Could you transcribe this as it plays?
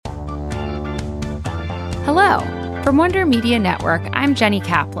Hello! From Wonder Media Network, I'm Jenny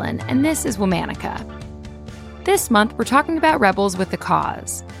Kaplan, and this is Womanica. This month, we're talking about rebels with a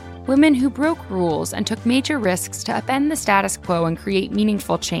cause. Women who broke rules and took major risks to upend the status quo and create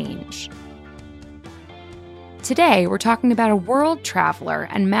meaningful change. Today, we're talking about a world traveler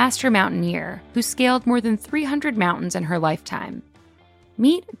and master mountaineer who scaled more than 300 mountains in her lifetime.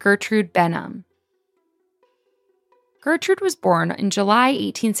 Meet Gertrude Benham. Gertrude was born in July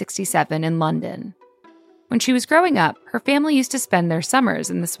 1867 in London. When she was growing up, her family used to spend their summers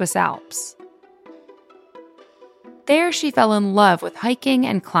in the Swiss Alps. There, she fell in love with hiking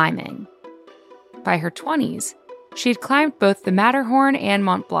and climbing. By her 20s, she had climbed both the Matterhorn and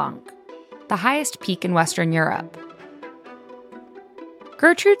Mont Blanc, the highest peak in Western Europe.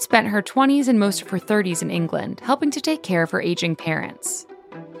 Gertrude spent her 20s and most of her 30s in England, helping to take care of her aging parents.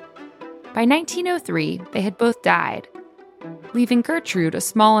 By 1903, they had both died, leaving Gertrude a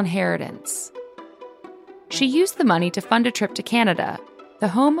small inheritance. She used the money to fund a trip to Canada, the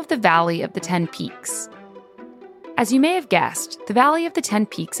home of the Valley of the 10 Peaks. As you may have guessed, the Valley of the 10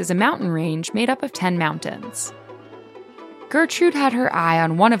 Peaks is a mountain range made up of 10 mountains. Gertrude had her eye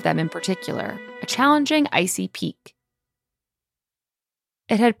on one of them in particular, a challenging, icy peak.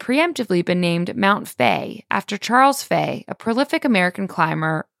 It had preemptively been named Mount Fay after Charles Fay, a prolific American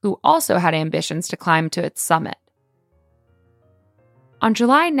climber who also had ambitions to climb to its summit. On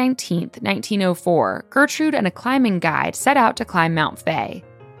July 19, 1904, Gertrude and a climbing guide set out to climb Mount Fay,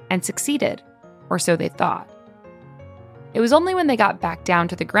 and succeeded, or so they thought. It was only when they got back down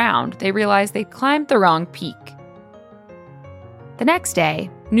to the ground they realized they'd climbed the wrong peak. The next day,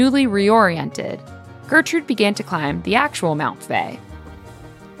 newly reoriented, Gertrude began to climb the actual Mount Fay.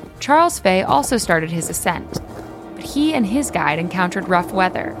 Charles Fay also started his ascent, but he and his guide encountered rough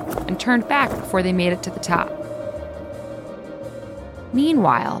weather and turned back before they made it to the top.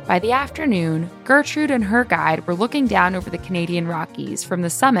 Meanwhile, by the afternoon, Gertrude and her guide were looking down over the Canadian Rockies from the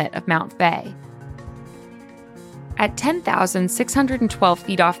summit of Mount Fay. At 10,612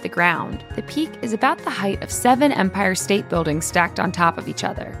 feet off the ground, the peak is about the height of 7 Empire State Buildings stacked on top of each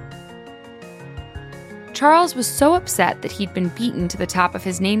other. Charles was so upset that he'd been beaten to the top of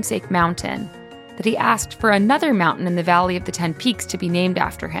his namesake mountain that he asked for another mountain in the Valley of the 10 Peaks to be named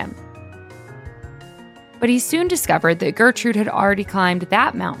after him. But he soon discovered that Gertrude had already climbed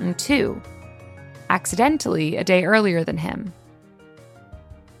that mountain too, accidentally a day earlier than him.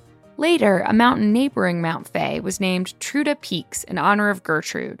 Later, a mountain neighboring Mount Fay was named Truda Peaks in honor of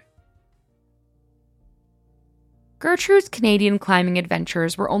Gertrude. Gertrude's Canadian climbing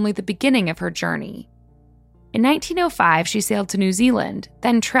adventures were only the beginning of her journey. In 1905, she sailed to New Zealand,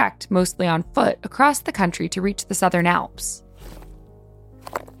 then trekked, mostly on foot, across the country to reach the Southern Alps.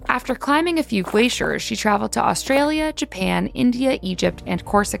 After climbing a few glaciers, she traveled to Australia, Japan, India, Egypt, and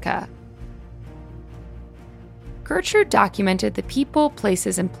Corsica. Gertrude documented the people,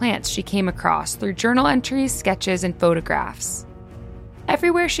 places, and plants she came across through journal entries, sketches, and photographs.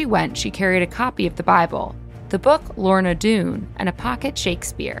 Everywhere she went, she carried a copy of the Bible, the book Lorna Doone, and a pocket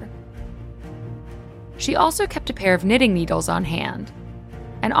Shakespeare. She also kept a pair of knitting needles on hand,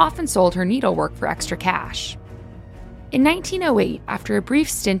 and often sold her needlework for extra cash. In 1908, after a brief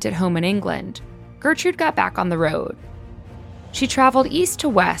stint at home in England, Gertrude got back on the road. She traveled east to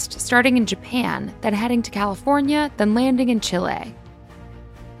west, starting in Japan, then heading to California, then landing in Chile.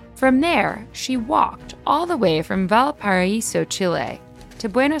 From there, she walked all the way from Valparaiso, Chile, to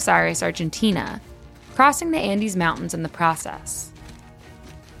Buenos Aires, Argentina, crossing the Andes Mountains in the process.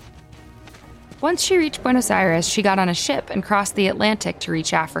 Once she reached Buenos Aires, she got on a ship and crossed the Atlantic to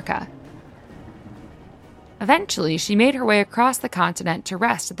reach Africa. Eventually, she made her way across the continent to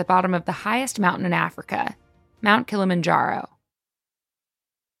rest at the bottom of the highest mountain in Africa, Mount Kilimanjaro.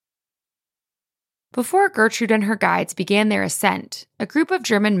 Before Gertrude and her guides began their ascent, a group of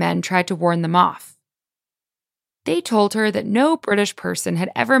German men tried to warn them off. They told her that no British person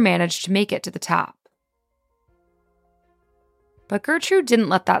had ever managed to make it to the top. But Gertrude didn't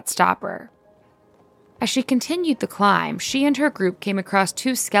let that stop her. As she continued the climb, she and her group came across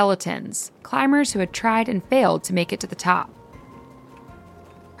 2 skeletons, climbers who had tried and failed to make it to the top.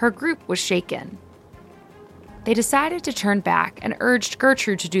 Her group was shaken. They decided to turn back and urged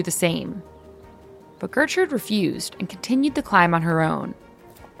Gertrude to do the same. But Gertrude refused and continued the climb on her own.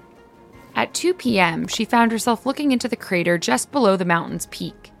 At 2 p.m., she found herself looking into the crater just below the mountain's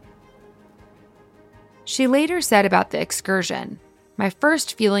peak. She later said about the excursion, "My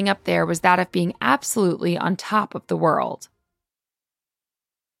first feeling up there was that of being absolutely on top of the world."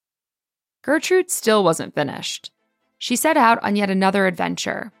 Gertrude still wasn't finished. She set out on yet another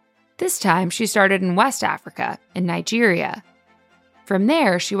adventure. This time, she started in West Africa, in Nigeria. From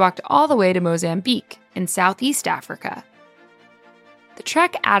there, she walked all the way to Mozambique in Southeast Africa. The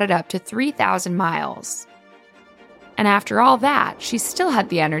trek added up to 3,000 miles. And after all that, she still had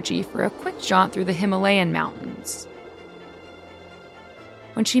the energy for a quick jaunt through the Himalayan mountains.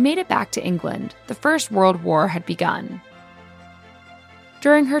 When she made it back to England, the First World War had begun.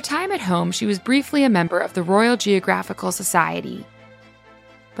 During her time at home, she was briefly a member of the Royal Geographical Society.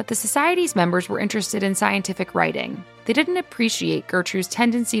 But the Society's members were interested in scientific writing. They didn't appreciate Gertrude's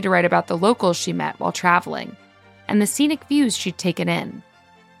tendency to write about the locals she met while traveling, and the scenic views she'd taken in.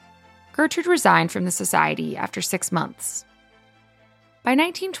 Gertrude resigned from the Society after 6 months. By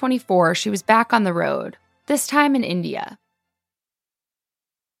 1924, she was back on the road, this time in India.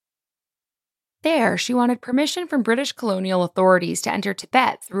 There, she wanted permission from British colonial authorities to enter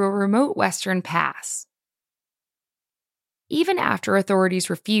Tibet through a remote western pass. Even after authorities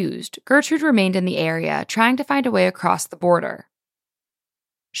refused, Gertrude remained in the area, trying to find a way across the border.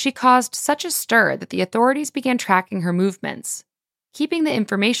 She caused such a stir that the authorities began tracking her movements, keeping the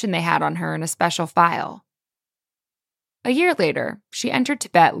information they had on her in a special file. A year later, she entered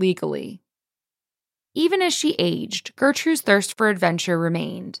Tibet legally. Even as she aged, Gertrude's thirst for adventure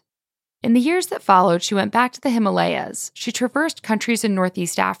remained. In the years that followed, she went back to the Himalayas. She traversed countries in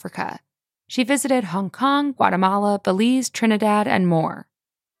Northeast Africa. She visited Hong Kong, Guatemala, Belize, Trinidad, and more.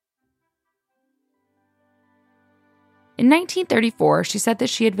 In 1934, she said that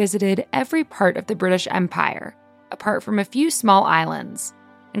she had visited every part of the British Empire, apart from a few small islands,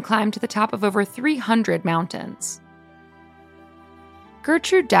 and climbed to the top of over 300 mountains.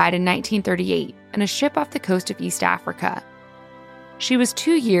 Gertrude died in 1938 in a ship off the coast of East Africa. She was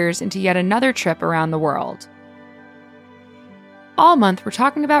 2 years into yet another trip around the world. All month, we're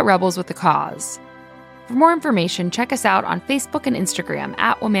talking about rebels with a cause. For more information, check us out on Facebook and Instagram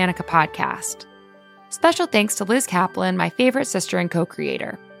 @Womanica Podcast. Special thanks to Liz Kaplan, my favorite sister and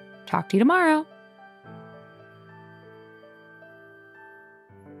co-creator. Talk to you tomorrow.